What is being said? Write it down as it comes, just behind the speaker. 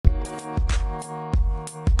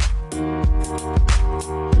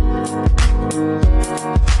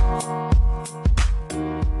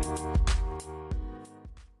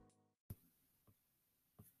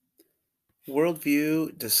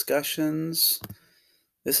Worldview Discussions.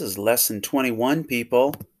 This is lesson 21,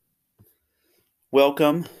 people.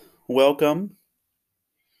 Welcome, welcome.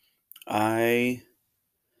 I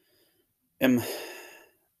am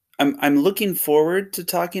I'm looking forward to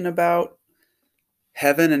talking about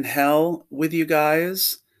heaven and hell with you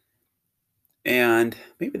guys. And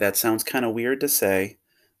maybe that sounds kind of weird to say,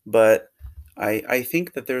 but I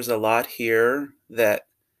think that there's a lot here that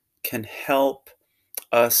can help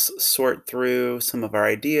us sort through some of our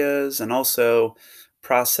ideas and also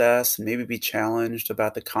process and maybe be challenged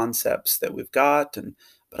about the concepts that we've got, and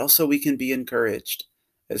but also we can be encouraged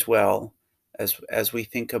as well as we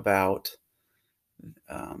think about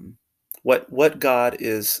um, what God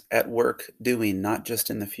is at work doing, not just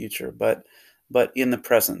in the future, but in the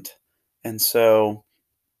present. And so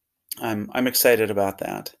I'm excited about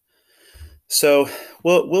that. So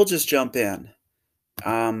we'll just jump in.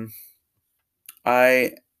 Um,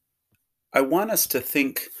 I I want us to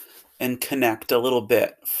think and connect a little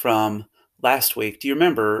bit from last week. Do you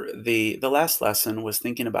remember the last lesson was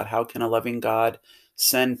thinking about how can a loving God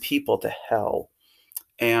send people to hell?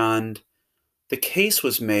 And the case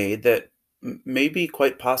was made that maybe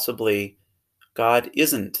quite possibly God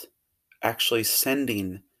isn't actually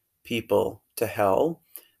sending people to hell.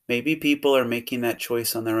 Maybe people are making that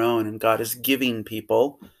choice on their own and God is giving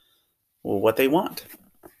people, well, what they want.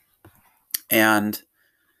 And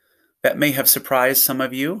that may have surprised some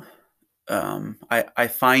of you. I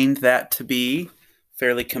find that to be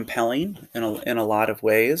fairly compelling in a lot of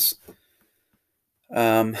ways.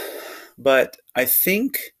 Um, but I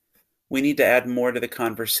think we need to add more to the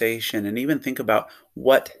conversation and even think about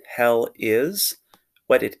what hell is,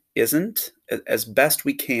 what it isn't, as best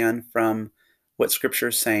we can from what Scripture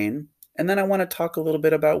is saying. And then I want to talk a little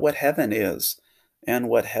bit about what heaven is and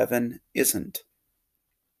what heaven isn't.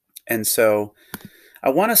 And so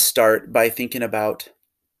I want to start by thinking about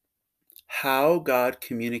how God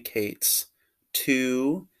communicates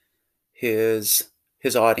to his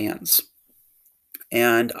audience.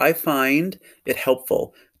 And I find it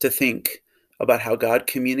helpful to think about how God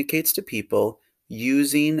communicates to people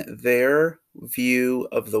using their view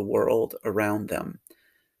of the world around them.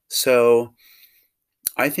 So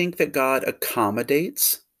I think that God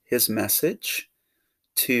accommodates his message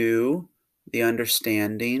to the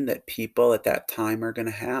understanding that people at that time are going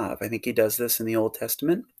to have. I think he does this in the Old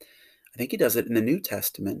Testament. I think he does it in the New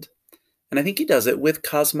Testament. And I think he does it with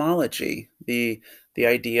cosmology, the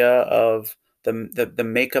idea of the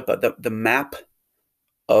makeup of the map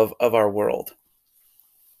of our world.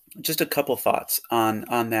 Just a couple thoughts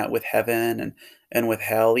on that with heaven and with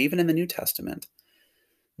hell, even in the New Testament,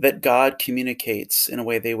 that God communicates in a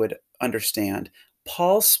way they would understand.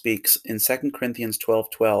 Paul speaks in 2 Corinthians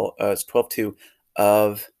 12:2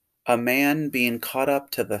 of a man being caught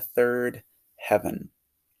up to the third heaven.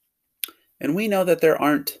 And we know that there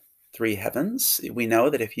aren't three heavens. We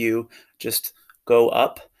know that if you just go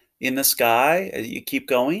up in the sky, you keep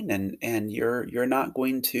going, and you're not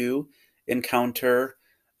going to encounter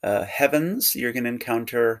heavens. You're going to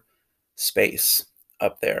encounter space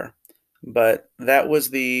up there. But that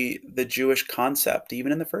was the Jewish concept,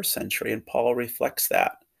 even in the first century, and Paul reflects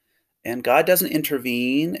that. And God doesn't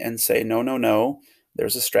intervene and say, no, no, no,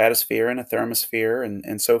 there's a stratosphere and a thermosphere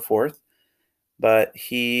and so forth. But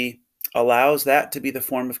he allows that to be the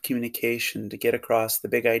form of communication to get across the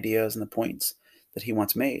big ideas and the points that he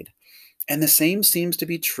wants made. And the same seems to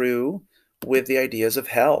be true with the ideas of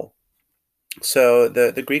hell. So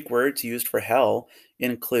the Greek words used for hell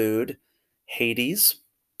include Hades.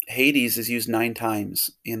 Hades is used 9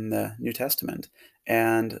 times in the New Testament,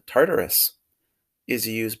 and Tartarus is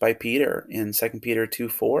used by Peter in 2 Peter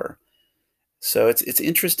 2:4. So it's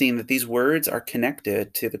interesting that these words are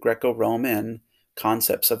connected to the Greco-Roman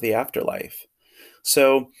concepts of the afterlife.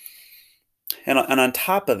 So, and on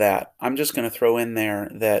top of that, I'm just going to throw in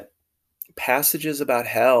there that passages about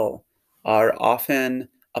hell are often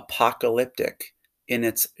apocalyptic in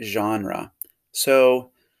its genre.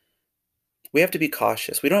 So we have to be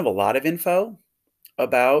cautious. We don't have a lot of info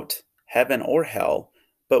about heaven or hell,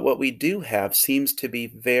 but what we do have seems to be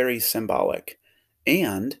very symbolic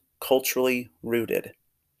and culturally rooted.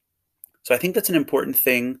 So I think that's an important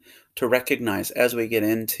thing to recognize as we get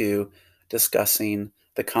into discussing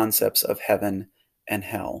the concepts of heaven and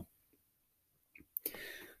hell.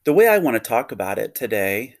 The way I want to talk about it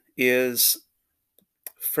today is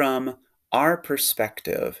from our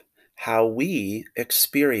perspective, how we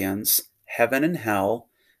experience heaven and hell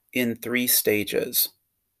in 3 stages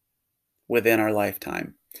within our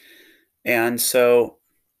lifetime. And so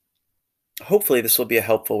hopefully this will be a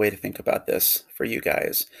helpful way to think about this for you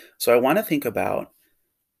guys. So I want to think about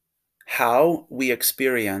how we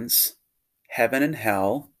experience heaven and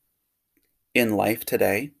hell in life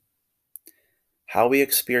today, how we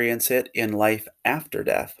experience it in life after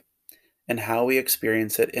death, and how we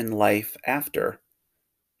experience it in life after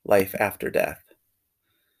death.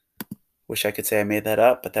 Wish I could say I made that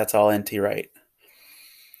up, but that's all N.T. Wright.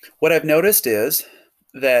 What I've noticed is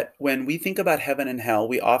that when we think about heaven and hell,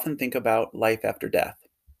 we often think about life after death,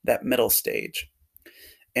 that middle stage.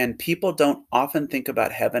 And people don't often think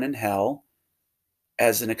about heaven and hell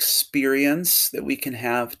as an experience that we can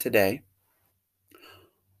have today.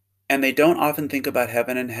 And they don't often think about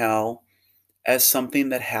heaven and hell as something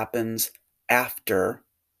that happens after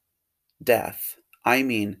death. I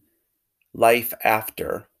mean, life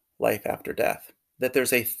after death, that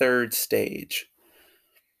there's a third stage.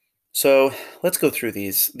 So let's go through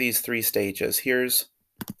these three stages. Here's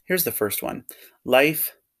the first one,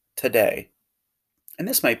 life today. And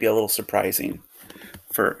this might be a little surprising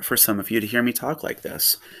for some of you to hear me talk like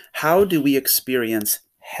this. How do we experience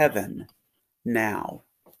heaven now?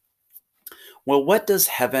 Well, what does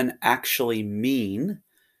heaven actually mean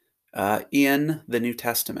in the New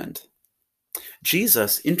Testament?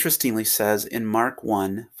 Jesus, interestingly, says in Mark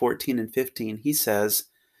 1:14 and 15, he says,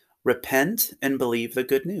 repent and believe the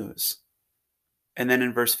good news. And then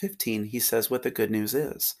in verse 15, he says what the good news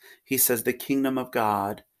is. He says, the kingdom of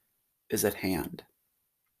God is at hand.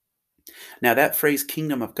 Now, that phrase,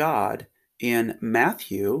 kingdom of God, in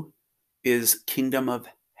Matthew is kingdom of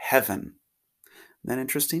heaven. Isn't that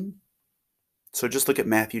interesting? So just look at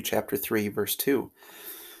Matthew chapter 3, verse 2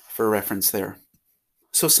 for reference there.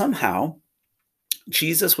 So somehow,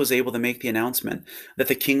 Jesus was able to make the announcement that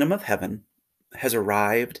the kingdom of heaven has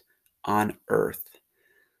arrived on earth,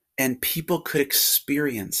 and people could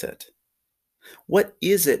experience it. What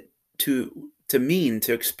is it to mean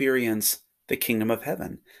to experience the kingdom of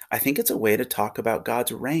heaven? I think it's a way to talk about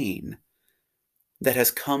God's reign that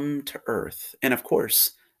has come to earth. And of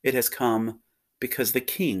course, it has come because the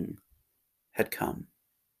king had come.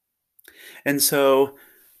 And so,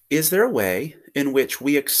 is there a way in which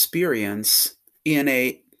we experience in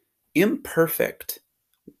a imperfect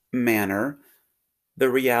manner the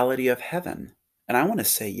reality of heaven? And I want to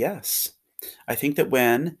say yes. I think that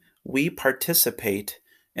when we participate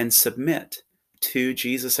and submit to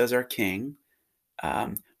Jesus as our King,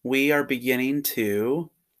 we are beginning to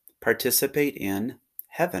participate in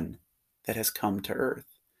heaven that has come to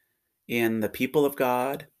earth, in the people of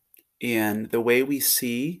God, in the way we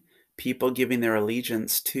see people giving their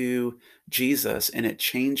allegiance to Jesus and it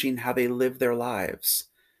changing how they live their lives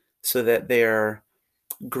so that they're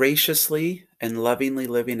graciously and lovingly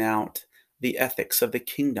living out the ethics of the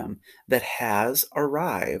kingdom that has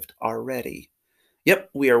arrived already. Yep,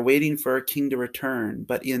 we are waiting for our king to return,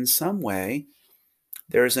 but in some way,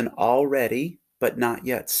 there's an already but not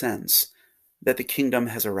yet sense that the kingdom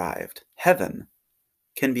has arrived. Heaven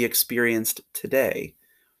can be experienced today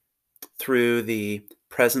through the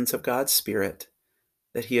presence of God's Spirit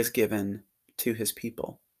that He has given to His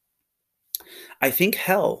people. I think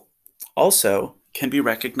hell also can be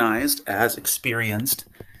recognized as experienced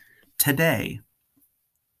today.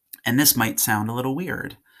 And this might sound a little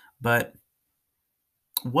weird, but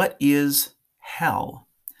what is hell?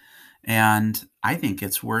 And I think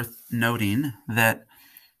it's worth noting that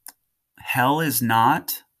hell is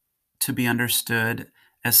not to be understood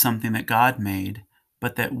as something that God made,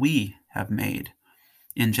 but that we have made.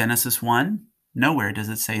 In Genesis 1, nowhere does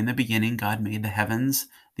it say in the beginning God made the heavens,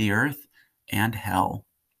 the earth, and hell.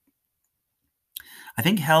 I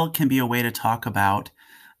think hell can be a way to talk about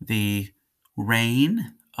the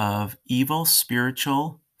reign of evil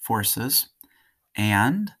spiritual forces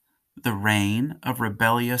and the reign of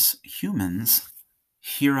rebellious humans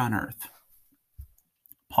here on earth.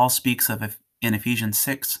 Paul speaks of in Ephesians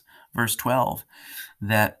 6, verse 12,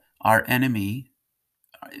 that our enemy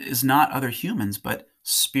is not other humans, but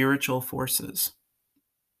spiritual forces.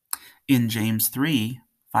 In James 3,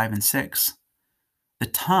 5 and 6, the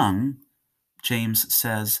tongue, James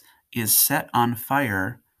says, is set on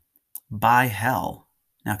fire by hell.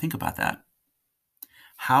 Now think about that.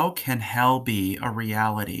 How can hell be a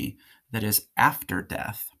reality that is after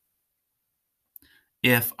death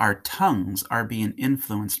if our tongues are being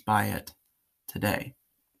influenced by it today?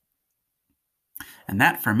 And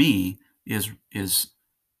that for me is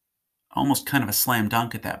almost kind of a slam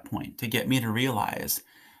dunk at that point, to get me to realize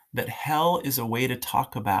that hell is a way to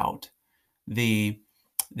talk about the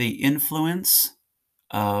influence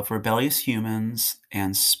of rebellious humans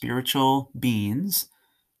and spiritual beings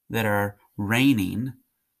that are reigning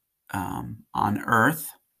on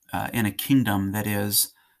earth in a kingdom that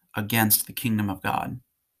is against the kingdom of God.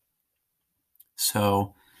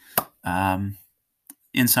 So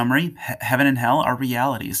In summary, heaven and hell are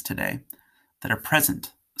realities today that are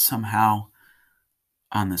present somehow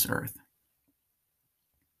on this earth.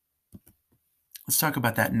 Let's talk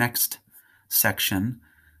about that next section,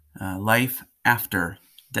 life after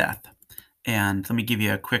death. And let me give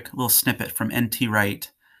you a quick little snippet from N.T.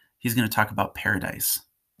 Wright. He's going to talk about paradise.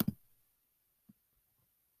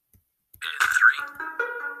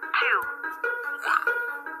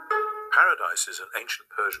 Paradise is an ancient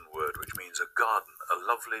Persian word which means a garden, a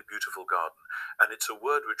lovely, beautiful garden, and it's a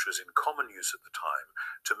word which was in common use at the time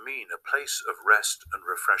to mean a place of rest and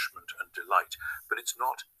refreshment and delight, but it's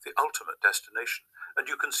not the ultimate destination. And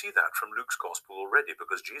you can see that from Luke's Gospel already,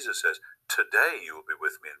 because Jesus says, "Today you will be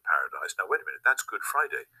with me in paradise." Now, wait a minute, that's Good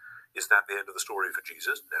Friday. Is that the end of the story for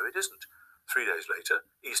Jesus? No, it isn't. 3 days later,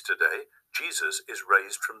 Easter Day, Jesus is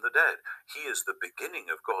raised from the dead. He is the beginning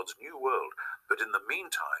of God's new world. But in the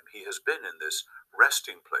meantime, he has been in this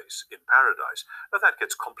resting place in paradise. Now that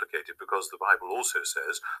gets complicated because the Bible also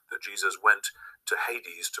says that Jesus went to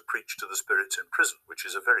Hades to preach to the spirits in prison, which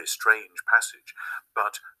is a very strange passage.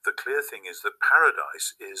 But the clear thing is that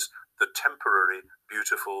paradise is the temporary,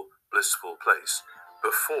 beautiful, blissful place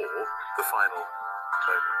before the final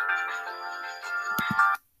moment.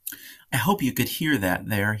 I hope you could hear that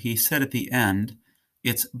there. He said at the end,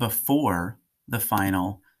 it's before the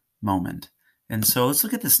final moment. And so let's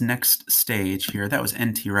look at this next stage here. That was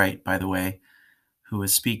N.T. Wright, by the way, who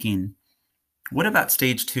was speaking. What about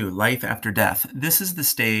stage 2, life after death? This is the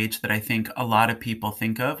stage that I think a lot of people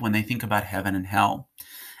think of when they think about heaven and hell.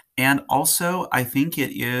 And also, I think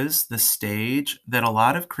it is the stage that a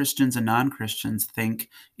lot of Christians and non-Christians think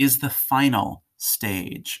is the final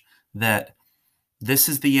stage, that this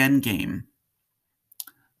is the end game.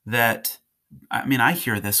 That, I mean, I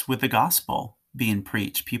hear this with the gospel being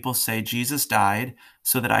preached. People say Jesus died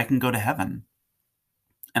so that I can go to heaven.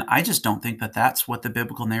 And I just don't think that that's what the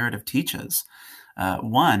biblical narrative teaches.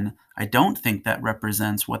 One, I don't think that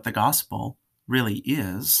represents what the gospel really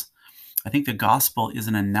is. I think the gospel is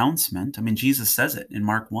an announcement. I mean, Jesus says it in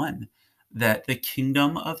Mark 1, that the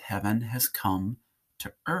kingdom of heaven has come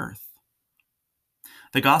to earth.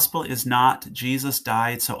 The gospel is not Jesus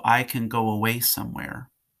died so I can go away somewhere.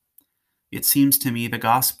 It seems to me the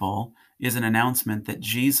gospel is an announcement that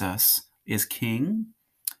Jesus is king,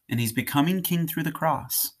 and he's becoming king through the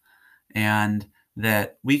cross, and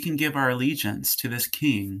that we can give our allegiance to this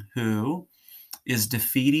king who is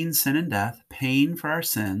defeating sin and death, paying for our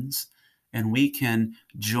sins, and we can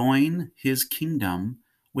join his kingdom,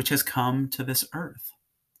 which has come to this earth.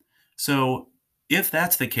 So if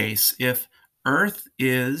that's the case, if earth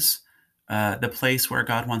is the place where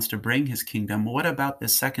God wants to bring his kingdom, what about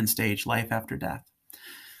this second stage, life after death?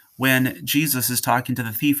 When Jesus is talking to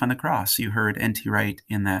the thief on the cross, you heard N.T. Wright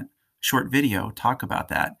in that short video talk about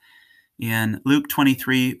that. In Luke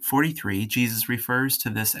 23:43, Jesus refers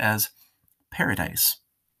to this as paradise.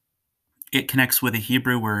 It connects with a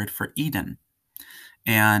Hebrew word for Eden,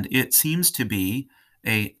 and it seems to be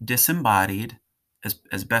a disembodied,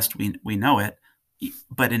 as best we know it,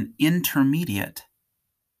 but an intermediate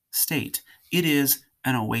state. It is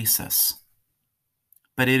an oasis,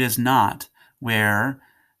 but it is not where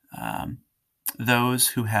those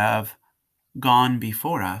who have gone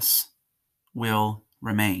before us will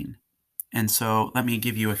remain. And so let me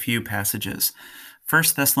give you a few passages.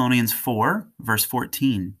 1 Thessalonians 4, verse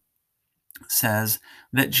 14 says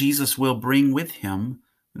that Jesus will bring with him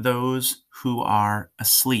those who are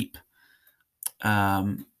asleep.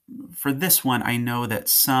 For this one, I know that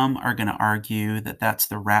some are going to argue that that's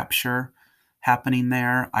the rapture happening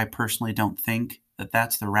there. I personally don't think that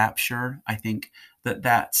that's the rapture. I think that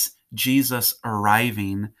that's Jesus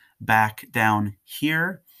arriving back down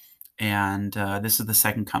here, and this is the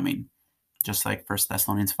second coming, just like 1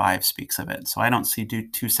 Thessalonians 5 speaks of it. So I don't see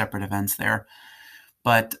two separate events there.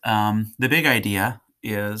 But the big idea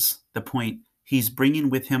is the point, he's bringing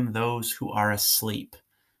with him those who are asleep.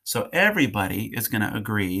 So everybody is going to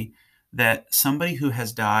agree that somebody who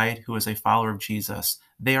has died, who is a follower of Jesus,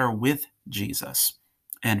 they are with Jesus.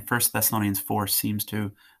 And 1 Thessalonians 4 seems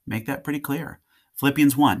to make that pretty clear.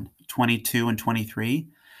 Philippians 1, 22 and 23,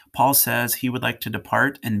 Paul says he would like to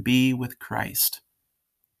depart and be with Christ.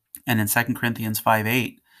 And in 2 Corinthians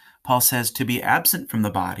 5:8, Paul says to be absent from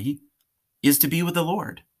the body is to be with the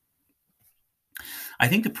Lord. I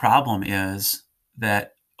think the problem is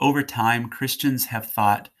that over time, Christians have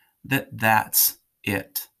thought that that's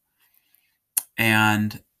it.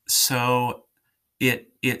 And so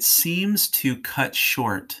it seems to cut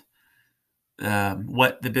short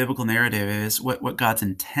what the biblical narrative is, what God's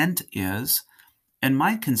intent is. And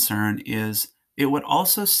my concern is it would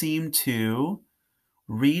also seem to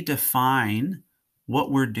redefine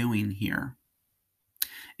what we're doing here.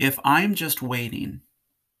 If I'm just waiting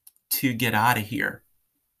to get out of here,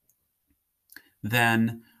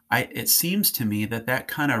 then it seems to me that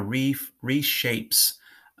kind of reshapes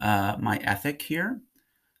my ethic here,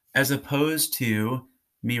 as opposed to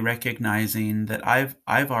me recognizing that I've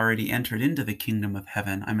already entered into the kingdom of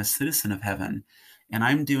heaven. I'm a citizen of heaven, and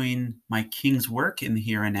I'm doing my king's work in the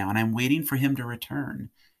here and now, and I'm waiting for him to return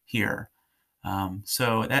here.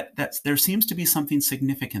 So that's there seems to be something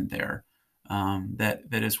significant there, that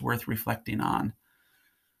is worth reflecting on.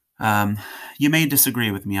 You may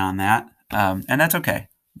disagree with me on that, and that's okay.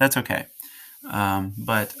 That's okay.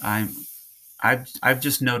 But I've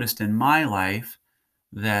just noticed in my life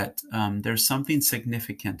that there's something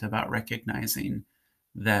significant about recognizing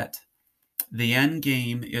that the end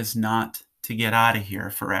game is not to get out of here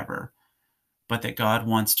forever, but that God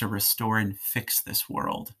wants to restore and fix this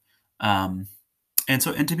world. And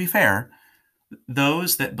to be fair,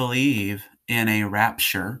 those that believe in a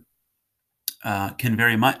rapture can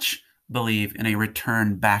very much believe in a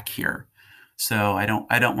return back here. So I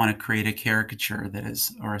don't want to create a caricature that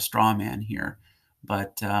is, or a straw man here,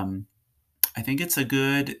 but I think it's a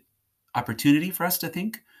good opportunity for us to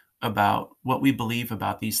think about what we believe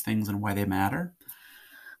about these things and why they matter.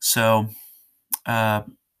 So uh,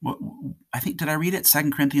 I think, did I read it?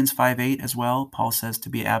 2 Corinthians 5:8 as well. Paul says to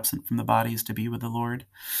be absent from the body is to be with the Lord.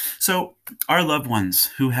 So our loved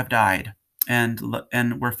ones who have died and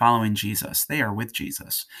we're following Jesus, they are with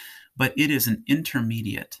Jesus. But it is an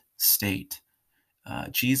intermediate state.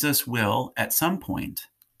 Jesus will, at some point,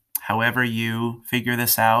 however you figure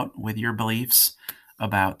this out with your beliefs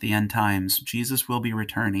about the end times, Jesus will be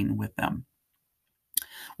returning with them.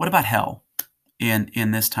 What about hell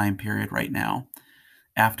in this time period right now,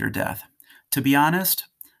 after death? To be honest,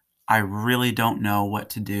 I really don't know what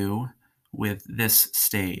to do with this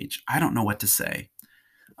stage. I don't know what to say.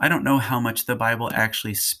 I don't know how much the Bible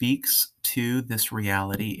actually speaks to this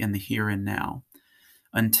reality in the here and now.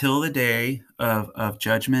 Until the day of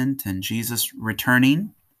judgment and Jesus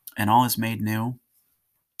returning and all is made new,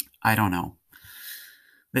 I don't know.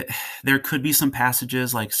 There could be some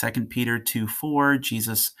passages like 2 Peter 2:4.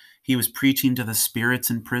 Jesus, he was preaching to the spirits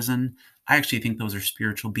in prison. I actually think those are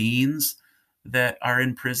spiritual beings that are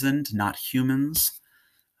imprisoned, not humans.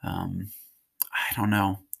 I don't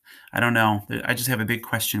know. I don't know. I just have a big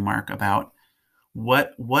question mark about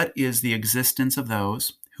what is the existence of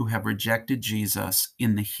those who have rejected Jesus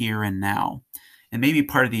in the here and now. And maybe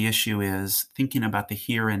part of the issue is thinking about the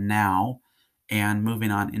here and now and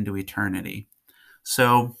moving on into eternity.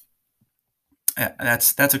 So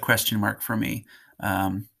that's a question mark for me.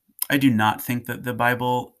 I do not think that the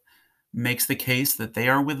Bible makes the case that they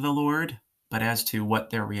are with the Lord, but as to what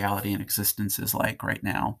their reality and existence is like right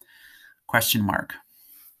now, question mark.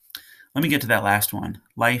 Let me get to that last one.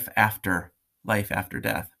 Life after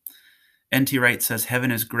death. N.T. Wright says, heaven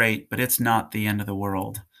is great, but it's not the end of the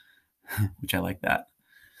world, which I like that.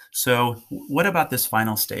 So what about this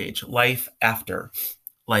final stage, life after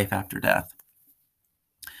death?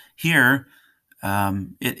 Here,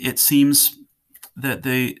 it seems that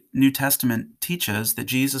the New Testament teaches that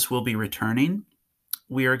Jesus will be returning.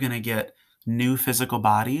 We are going to get new physical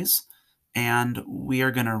bodies, and we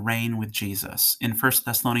are going to reign with Jesus. In 1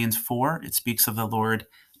 Thessalonians 4, it speaks of the Lord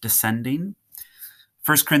descending.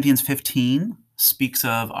 1 Corinthians 15 speaks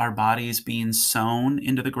of our bodies being sown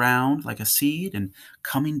into the ground like a seed and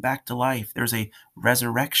coming back to life. There's a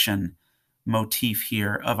resurrection motif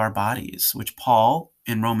here of our bodies, which Paul,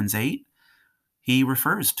 in Romans 8, he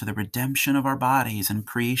refers to the redemption of our bodies and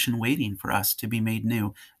creation waiting for us to be made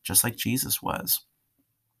new, just like Jesus was.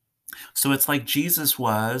 So it's like Jesus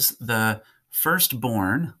was the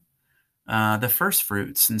firstborn, the first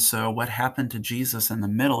fruits. And so what happened to Jesus in the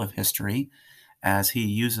middle of history as he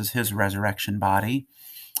uses his resurrection body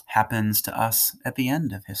happens to us at the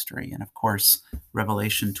end of history. And of course,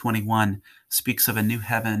 Revelation 21 speaks of a new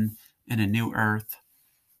heaven and a new earth.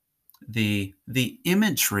 The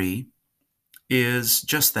imagery is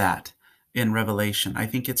just that in Revelation. I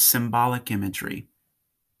think it's symbolic imagery.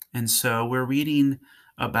 And so we're reading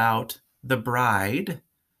about the bride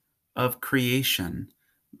of creation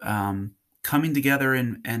coming together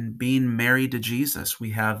and being married to Jesus.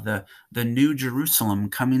 We have the new Jerusalem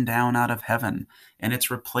coming down out of heaven, and it's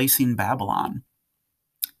replacing Babylon.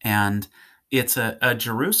 And it's a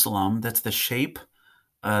Jerusalem that's the shape,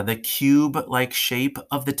 the cube-like shape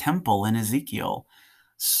of the temple in Ezekiel.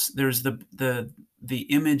 There's the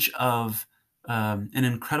image of an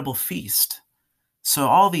incredible feast. So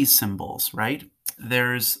all these symbols, right?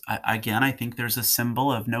 There's, again, I think there's a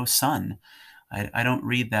symbol of no sun. I don't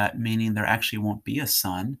read that meaning there actually won't be a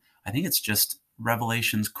sun. I think it's just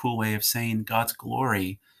Revelation's cool way of saying God's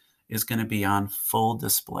glory is going to be on full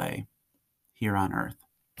display here on earth.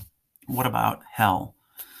 What about hell?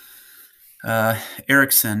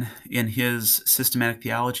 Erickson, in his systematic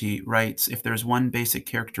theology, writes, if there's one basic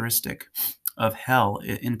characteristic of hell,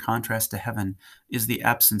 in contrast to heaven, is the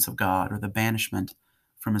absence of God, or the banishment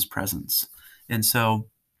from his presence. And so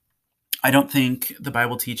I don't think the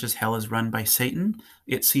Bible teaches hell is run by Satan.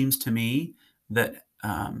 It seems to me that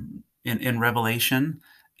in Revelation,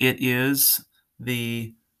 it is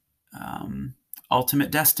the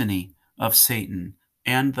ultimate destiny of Satan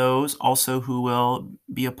and those also who will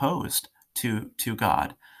be opposed to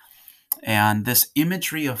God. And this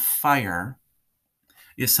imagery of fire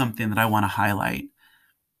is something that I want to highlight.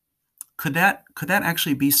 Could that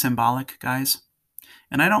actually be symbolic, guys?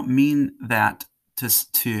 And I don't mean that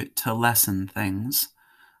to lessen things,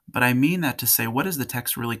 but I mean that to say, what is the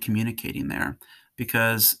text really communicating there?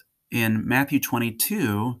 Because in Matthew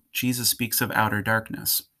 22, Jesus speaks of outer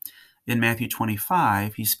darkness. In Matthew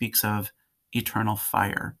 25, he speaks of eternal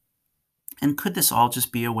fire. And could this all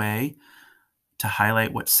just be a way to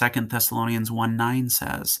highlight what 2 Thessalonians 1:9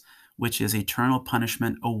 says, which is eternal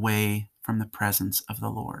punishment away from the presence of the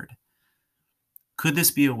Lord? Could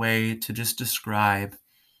this be a way to just describe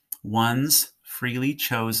one's freely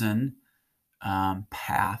chosen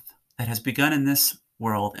path that has begun in this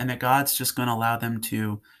world and that God's just going to allow them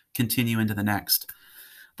to continue into the next?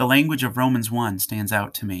 The language of Romans 1 stands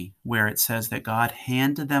out to me, where it says that God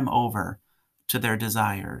handed them over to their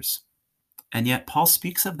desires. And yet Paul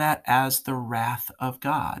speaks of that as the wrath of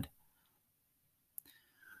God.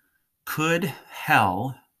 Could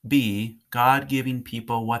hell be God giving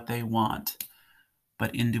people what they want,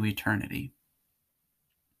 but into eternity?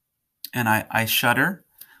 And I shudder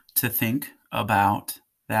to think about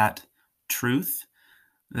that truth,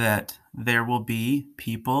 that there will be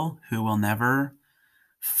people who will never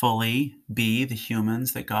fully be the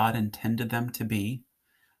humans that God intended them to be,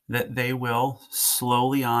 that they will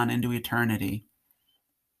slowly on into eternity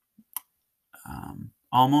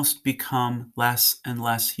almost become less and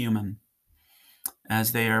less human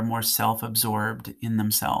as they are more self-absorbed in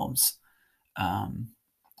themselves and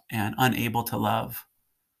unable to love.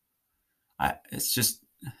 It's just,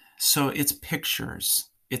 so it's pictures,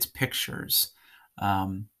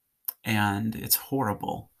 and it's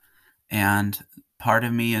horrible. And part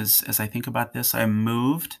of me is, as I think about this, I'm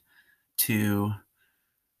moved to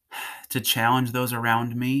challenge those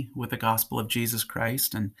around me with the gospel of Jesus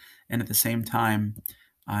Christ, and at the same time,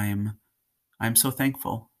 I'm so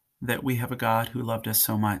thankful that we have a God who loved us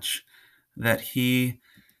so much, that he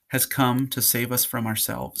has come to save us from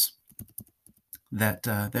ourselves,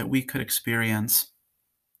 that we could experience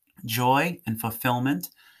joy and fulfillment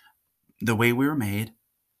the way we were made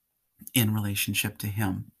in relationship to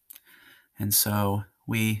him. And so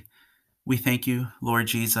we thank you, Lord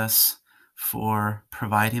Jesus, for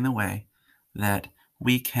providing the way that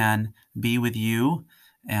we can be with you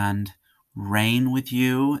and reign with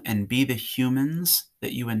you and be the humans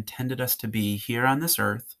that you intended us to be here on this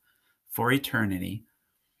earth for eternity.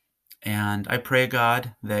 And I pray,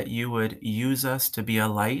 God, that you would use us to be a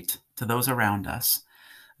light to those around us,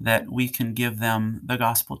 that we can give them the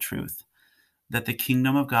gospel truth, that the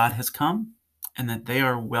kingdom of God has come and that they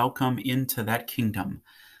are welcome into that kingdom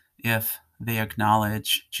if they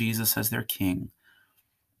acknowledge Jesus as their King.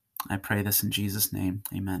 I pray this in Jesus' name.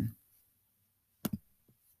 Amen.